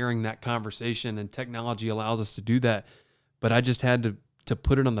and sharing that conversation. And technology allows us to do that. But I just had to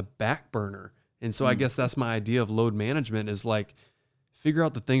put it on the back burner. And so I Mm. guess that's my idea of load management is like figure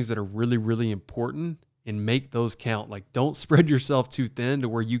out the things that are really, really important and make those count. Like don't spread yourself too thin to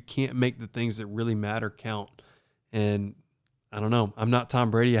where you can't make the things that really matter count. And I don't know. I'm not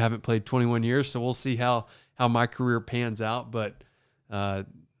Tom Brady. I haven't played 21 years, so we'll see how my career pans out. But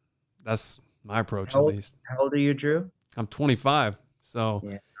that's my approach, at least. How old are you, Drew? I'm 25, so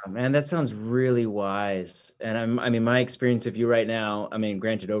Yeah, man, that sounds really wise. And I mean, my experience of you right now, I mean,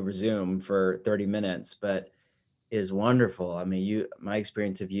 granted over Zoom for 30 minutes, but is wonderful. I mean, my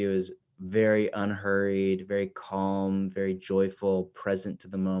experience of you is very unhurried, very calm, very joyful, present to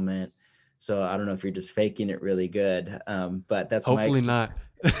the moment. So I don't know if you're just faking it really good, but that's my hopefully experience. not.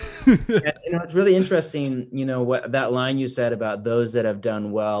 And, it's really interesting, what that line you said about those that have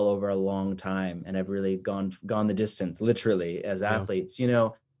done well over a long time and have really gone the distance, literally as Yeah. athletes.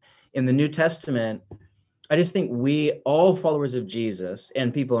 In the New Testament, I just think we all followers of Jesus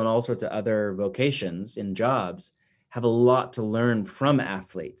and people in all sorts of other vocations in jobs have a lot to learn from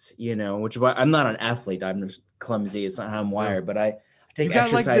athletes, which is why I'm not an athlete. I'm just clumsy. It's not how I'm wired, but I You take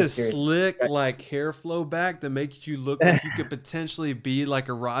got like exercise this seriously. slick like hair flow back that makes you look like you could potentially be like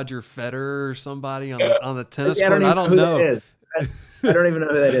a Roger Federer or somebody on the tennis Yeah, court. I don't know. I don't even know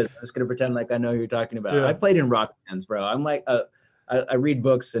who that is. I'm just gonna pretend like I know who you're talking about. Yeah. I played in rock bands, bro. I'm like, I read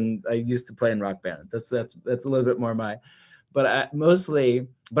books and I used to play in rock bands. That's a little bit more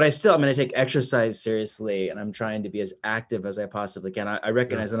but I still, I'm going to take exercise seriously, and I'm trying to be as active as I possibly can. I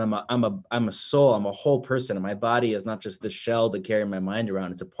recognize that I'm a soul, I'm a whole person, and my body is not just the shell to carry my mind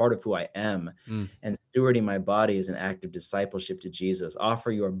around. It's a part of who I am. And stewarding my body is an act of discipleship to Jesus.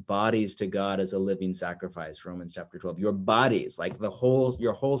 Offer your bodies to God as a living sacrifice, Romans chapter 12. Your bodies, like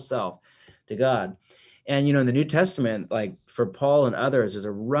your whole self to God. And, in the New Testament, like for Paul and others, there's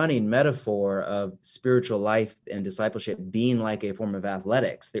a running metaphor of spiritual life and discipleship being like a form of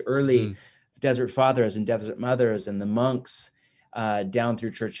athletics. The early desert fathers and desert mothers and the monks down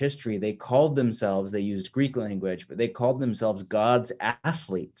through church history, they used Greek language, but they called themselves God's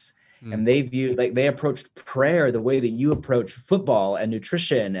athletes. And they approached prayer the way that you approach football and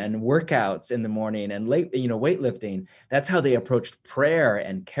nutrition and workouts in the morning and weightlifting. That's how they approached prayer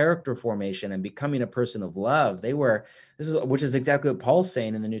and character formation and becoming a person of love. Which is exactly what Paul's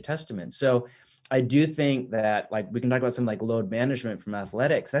saying in the New Testament. So I do think that, like, we can talk about some like load management from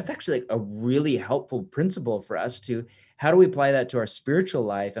athletics. That's actually like a really helpful principle for us how do we apply that to our spiritual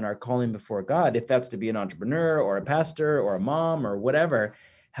life and our calling before God? If that's to be an entrepreneur or a pastor or a mom or whatever,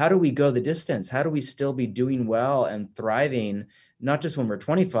 how do we go the distance? How do we still be doing well and thriving, not just when we're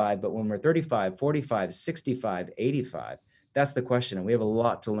 25, but when we're 35, 45, 65, 85? That's the question. And we have a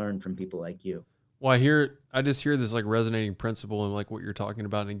lot to learn from people like you. Well, I just hear this like resonating principle and like what you're talking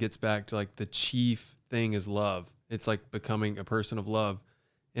about. And it gets back to like the chief thing is love. It's like becoming a person of love.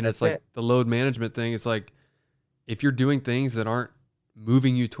 And it's like the load management thing. It's like, if you're doing things that aren't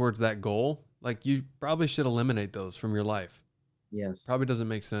moving you towards that goal, like you probably should eliminate those from your life. Yes. Probably doesn't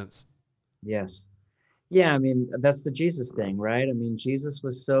make sense. Yes. Yeah. I mean, that's the Jesus thing, right? I mean, Jesus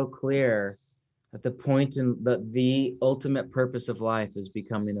was so clear at the point in the ultimate purpose of life is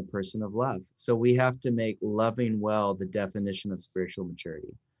becoming a person of love. So we have to make loving well the definition of spiritual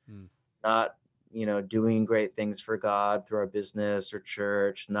maturity, not, doing great things for God through our business or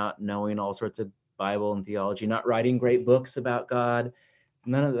church, not knowing all sorts of Bible and theology, not writing great books about God,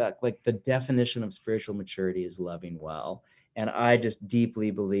 none of that. Like, the definition of spiritual maturity is loving well. And I just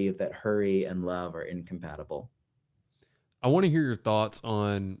deeply believe that hurry and love are incompatible. I want to hear your thoughts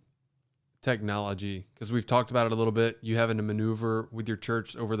on technology, because we've talked about it a little bit. You having to maneuver with your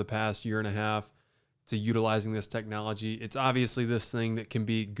church over the past year and a half to utilizing this technology. It's obviously this thing that can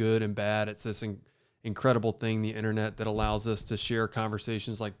be good and bad. It's this incredible thing, the internet, that allows us to share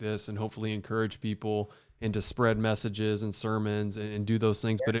conversations like this and hopefully encourage people and to spread messages and sermons and do those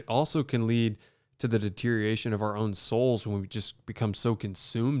things. But it also can lead to the deterioration of our own souls when we just become so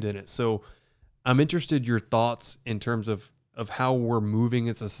consumed in it. So I'm interested in your thoughts in terms of how we're moving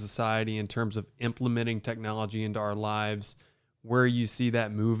as a society, in terms of implementing technology into our lives, where you see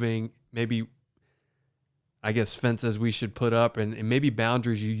that moving, maybe, I guess, fences we should put up, and maybe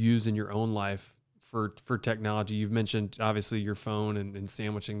boundaries you use in your own life for technology. You've mentioned obviously your phone and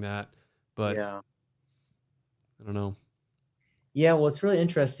sandwiching that, but yeah, I don't know. Yeah, well, it's really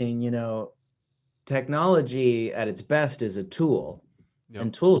interesting. Technology at its best is a tool. Yep.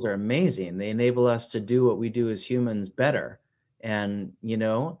 And tools are amazing. They enable us to do what we do as humans better. And,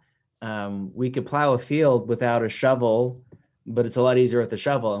 we could plow a field without a shovel, but it's a lot easier with a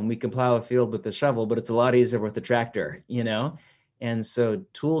shovel. And we can plow a field with a shovel, but it's a lot easier with a tractor, And so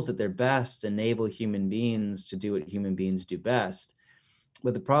tools at their best enable human beings to do what human beings do best.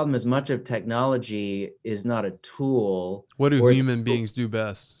 But the problem is, much of technology is not a tool. What do human beings do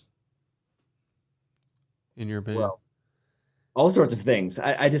best, in your opinion? Well, all sorts of things.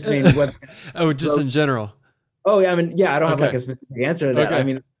 I just mean, just in general. Oh, yeah. I mean, yeah, I don't have like a specific answer to that. Okay. I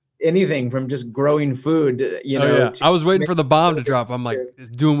mean, anything from just growing food, I was waiting for the bomb to drop. I'm like,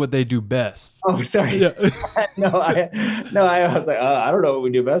 doing what they do best. Oh, sorry. Yeah. I was like, I don't know what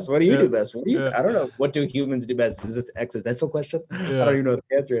we do best. What do you do best? I don't know. What do humans do best? Is this an existential question? Yeah. I don't even know what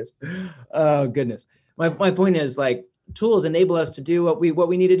the answer is. Oh, goodness. My point is, like, tools enable us to do what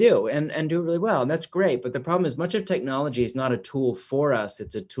we need to do and do it really well. And that's great. But the problem is, much of technology is not a tool for us.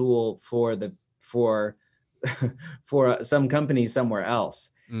 It's a tool for some companies somewhere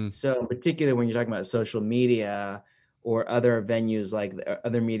else. So in particular, when you're talking about social media or other venues, like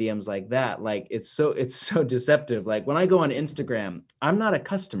other mediums like that, like it's so deceptive. Like, when I go on Instagram, I'm not a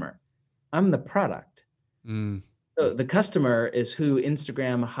customer, I'm the product. So the customer is who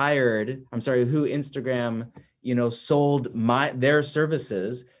Instagram sold their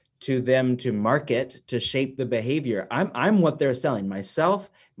services to them to market, to shape the behavior. I'm what they're selling: myself,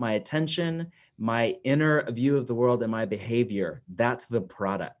 my attention, my inner view of the world, and my behavior. That's the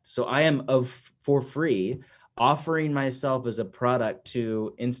product. So I am for free offering myself as a product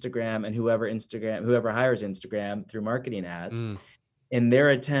to Instagram and whoever hires Instagram through marketing ads in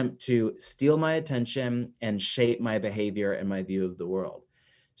their attempt to steal my attention and shape my behavior and my view of the world.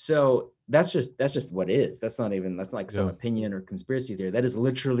 So that's just what is. That's not like some opinion or conspiracy theory. That is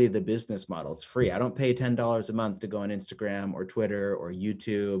literally the business model. It's free. I don't pay $10 a month to go on Instagram or Twitter or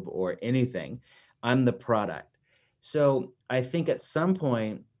YouTube or anything. I'm the product. So I think at some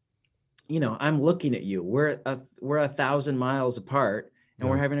point, I'm looking at you. We're 1,000 miles apart, and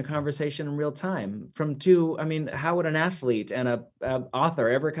we're having a conversation in real time how would an athlete and a author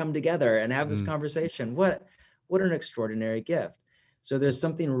ever come together and have this conversation? What an extraordinary gift. So there's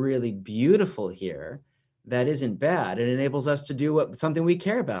something really beautiful here that isn't bad. It enables us to do something we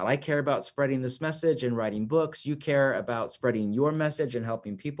care about. I care about spreading this message and writing books. You care about spreading your message and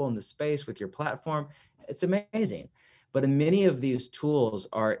helping people in the space with your platform. It's amazing. But many of these tools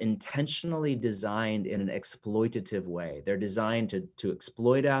are intentionally designed in an exploitative way. They're designed to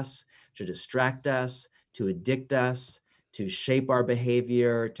exploit us, to distract us, to addict us, to shape our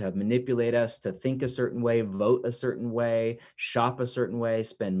behavior, to manipulate us, to think a certain way, vote a certain way, shop a certain way,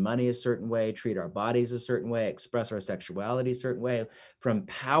 spend money a certain way, treat our bodies a certain way, express our sexuality a certain way, from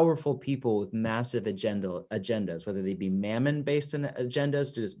powerful people with massive agendas, whether they be mammon-based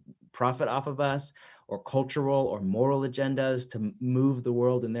agendas to just profit off of us, or cultural or moral agendas to move the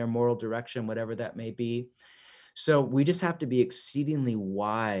world in their moral direction, whatever that may be. So we just have to be exceedingly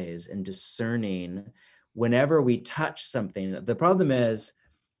wise and discerning whenever we touch something. The problem is,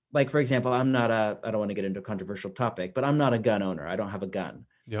 like, for example, I don't want to get into a controversial topic, but I'm not a gun owner. I don't have a gun.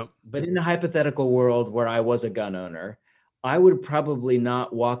 Yep. But in a hypothetical world where I was a gun owner, I would probably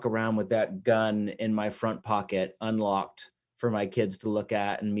not walk around with that gun in my front pocket unlocked for my kids to look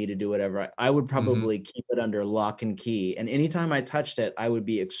at and me to do whatever. I would probably keep it under lock and key. And anytime I touched it, I would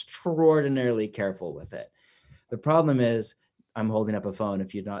be extraordinarily careful with it. The problem is, I'm holding up a phone.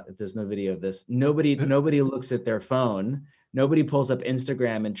 If there's no video of this, nobody looks at their phone. Nobody pulls up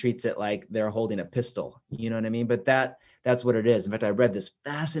Instagram and treats it like they're holding a pistol. You know what I mean? But that's what it is. In fact, I read this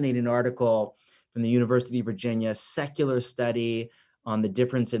fascinating article from the University of Virginia, secular study on the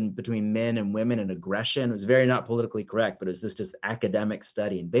difference between men and women and aggression. It was very not politically correct, but it was this just academic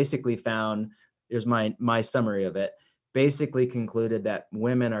study, and basically found, here's my summary of it, basically concluded that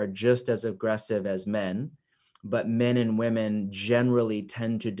women are just as aggressive as men, but men and women generally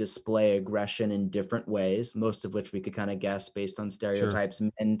tend to display aggression in different ways, most of which we could kind of guess based on stereotypes. Sure.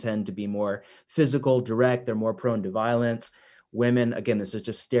 Men tend to be more physical, direct, they're more prone to violence. Women, again, this is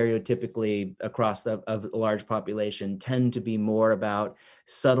just stereotypically across a large population, tend to be more about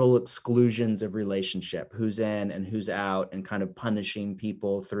subtle exclusions of relationship, who's in and who's out, and kind of punishing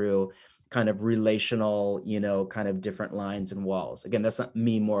people through kind of relational, kind of different lines and walls. Again, that's not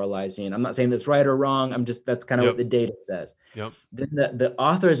me moralizing. I'm not saying that's right or wrong. That's kind of what the data says. Yep. Then the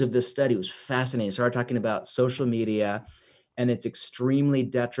authors of this study was fascinating. Started talking about social media and its extremely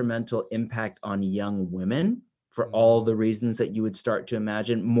detrimental impact on young women, for all the reasons that you would start to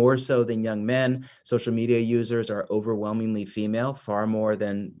imagine, more so than young men. Social media users are overwhelmingly female. Far more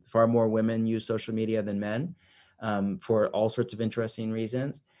women use social media than men, for all sorts of interesting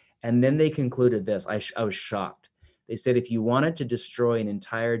reasons. And then they concluded this. I was shocked. They said, if you wanted to destroy an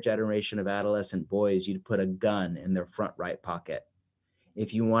entire generation of adolescent boys, you'd put a gun in their front right pocket.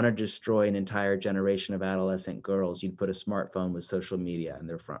 If you want to destroy an entire generation of adolescent girls, you'd put a smartphone with social media in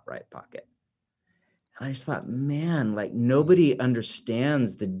their front right pocket. And I just thought, man, like, nobody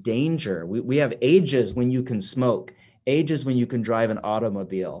understands the danger. We have ages when you can smoke, ages when you can drive an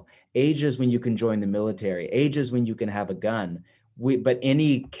automobile, ages when you can join the military, ages when you can have a gun. But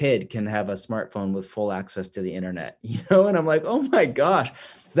any kid can have a smartphone with full access to the internet, And I'm like, oh my gosh,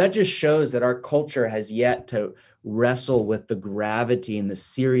 that just shows that our culture has yet to wrestle with the gravity and the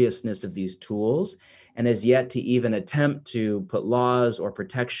seriousness of these tools, and has yet to even attempt to put laws or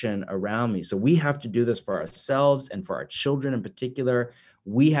protection around these. So we have to do this for ourselves and for our children in particular.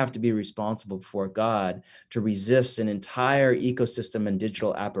 We have to be responsible before God to resist an entire ecosystem and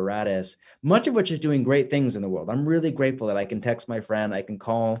digital apparatus, much of which is doing great things in the world. I'm really grateful that I can text my friend, I can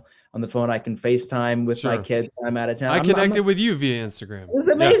call on the phone, I can FaceTime with my kids when I'm out of town. I connected with you via Instagram. It's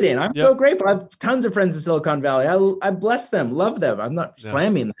amazing. I'm so grateful. I have tons of friends in Silicon Valley. I bless them, love them. I'm not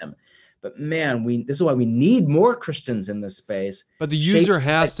slamming them. But man, this is why we need more Christians in this space. But the user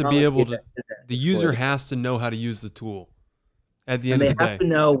has to be able to, the user has to know how to use the tool at the end of the day. And they have to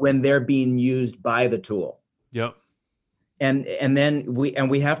know when they're being used by the tool. Yep. And then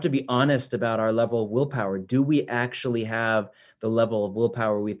we have to be honest about our level of willpower. Do we actually have the level of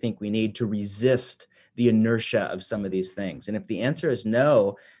willpower we think we need to resist the inertia of some of these things? And if the answer is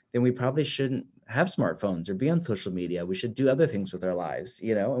no, then we probably shouldn't have smartphones or be on social media. We should do other things with our lives,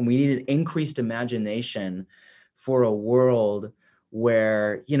 and we need an increased imagination for a world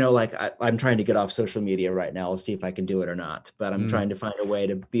where, like I'm trying to get off social media right now. I'll see if I can do it or not, but I'm trying to find a way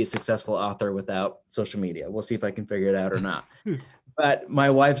to be a successful author without social media. We'll see if I can figure it out or not. But my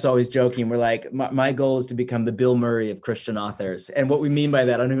wife's always joking. We're like, my goal is to become the Bill Murray of Christian authors. And what we mean by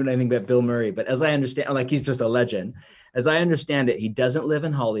that, I don't even know anything about Bill Murray, but as I understand, like he's just a legend. As I understand it, he doesn't live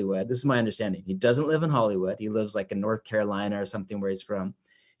in Hollywood. This is my understanding. He doesn't live in Hollywood. He lives like in North Carolina or something where he's from.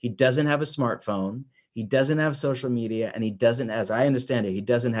 He doesn't have a smartphone. He doesn't have social media, and he doesn't, as I understand it, he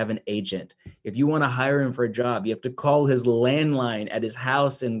doesn't have an agent. If you want to hire him for a job, you have to call his landline at his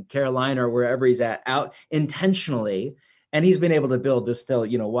house in Carolina or wherever he's at out intentionally. And he's been able to build this still,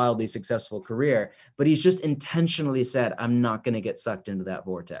 wildly successful career, but he's just intentionally said, I'm not going to get sucked into that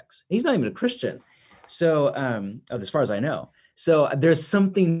vortex. He's not even a Christian. So as far as I know. So there's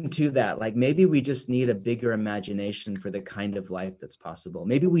something to that. Like maybe we just need a bigger imagination for the kind of life that's possible.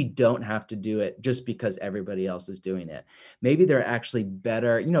 Maybe we don't have to do it just because everybody else is doing it. Maybe they're actually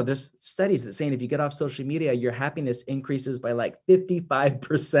better. There's studies that saying if you get off social media, your happiness increases by like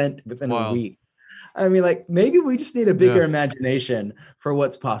 55% within a week. I mean, like maybe we just need a bigger imagination for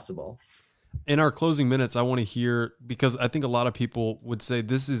what's possible. In our closing minutes, I want to hear, because I think a lot of people would say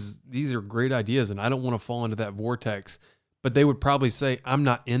these are great ideas and I don't want to fall into that vortex. But they would probably say, I'm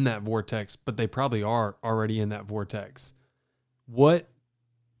not in that vortex, but they probably are already in that vortex. What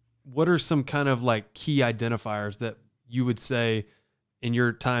are some kind of like key identifiers that you would say in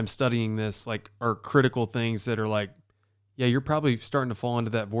your time studying this, like are critical things that are like, yeah, you're probably starting to fall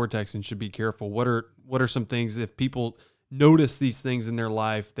into that vortex and should be careful. What are some things, if people notice these things in their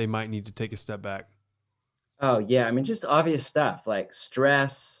life, they might need to take a step back? Oh yeah. I mean, just obvious stuff like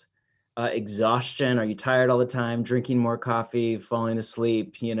stress, exhaustion. Are you tired all the time? Drinking more coffee, falling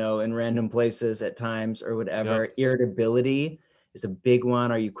asleep, in random places at times or whatever. Yep. Irritability is a big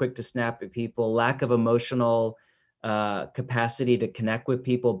one. Are you quick to snap at people? Lack of emotional capacity to connect with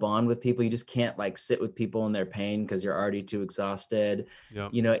people, bond with people. You just can't like sit with people in their pain because you're already too exhausted.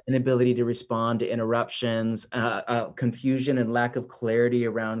 Yep. Inability to respond to interruptions, confusion and lack of clarity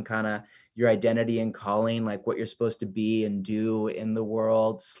around kind of your identity and calling, like what you're supposed to be and do in the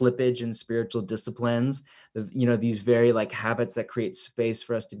world, slippage in spiritual disciplines, these very like habits that create space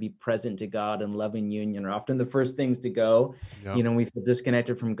for us to be present to God and loving union are often the first things to go. Yep. We feel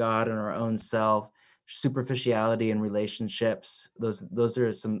disconnected from God and our own self. Superficiality in relationships. Those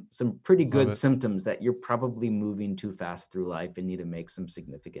are some pretty good symptoms that you're probably moving too fast through life and need to make some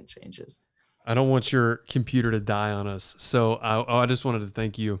significant changes. I don't want your computer to die on us. So I just wanted to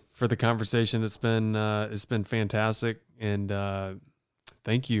thank you for the conversation. It's been fantastic. And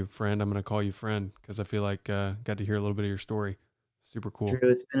thank you, friend. I'm going to call you friend because I feel like got to hear a little bit of your story. Super cool. Drew,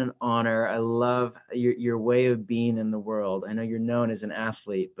 it's been an honor. I love your way of being in the world. I know you're known as an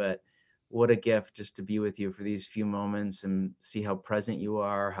athlete, but what a gift just to be with you for these few moments and see how present you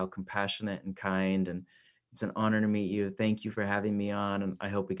are, how compassionate and kind. And it's an honor to meet you. Thank you for having me on. And I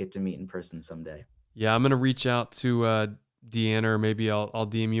hope we get to meet in person someday. Yeah, I'm going to reach out to Deanna, or maybe I'll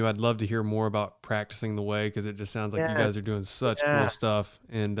DM you. I'd love to hear more about practicing the way, because it just sounds like you guys are doing such cool stuff,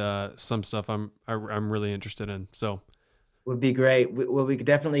 and some stuff I'm really interested in. So would be great. We could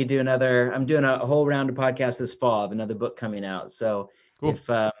definitely do another. I'm doing a whole round of podcasts this fall. I have another book coming out. So cool. If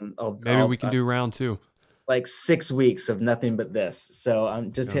maybe we can do round 2. Like 6 weeks of nothing but this. So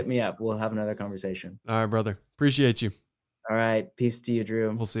just hit me up. We'll have another conversation. All right, brother. Appreciate you. All right. Peace to you,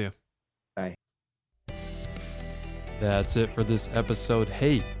 Drew. We'll see you. Bye. That's it for this episode.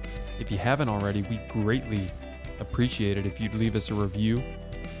 Hey, if you haven't already, we'd greatly appreciate it if you'd leave us a review,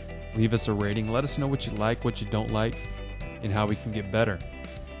 leave us a rating, let us know what you like, what you don't like, and how we can get better.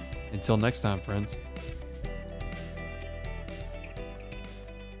 Until next time, friends.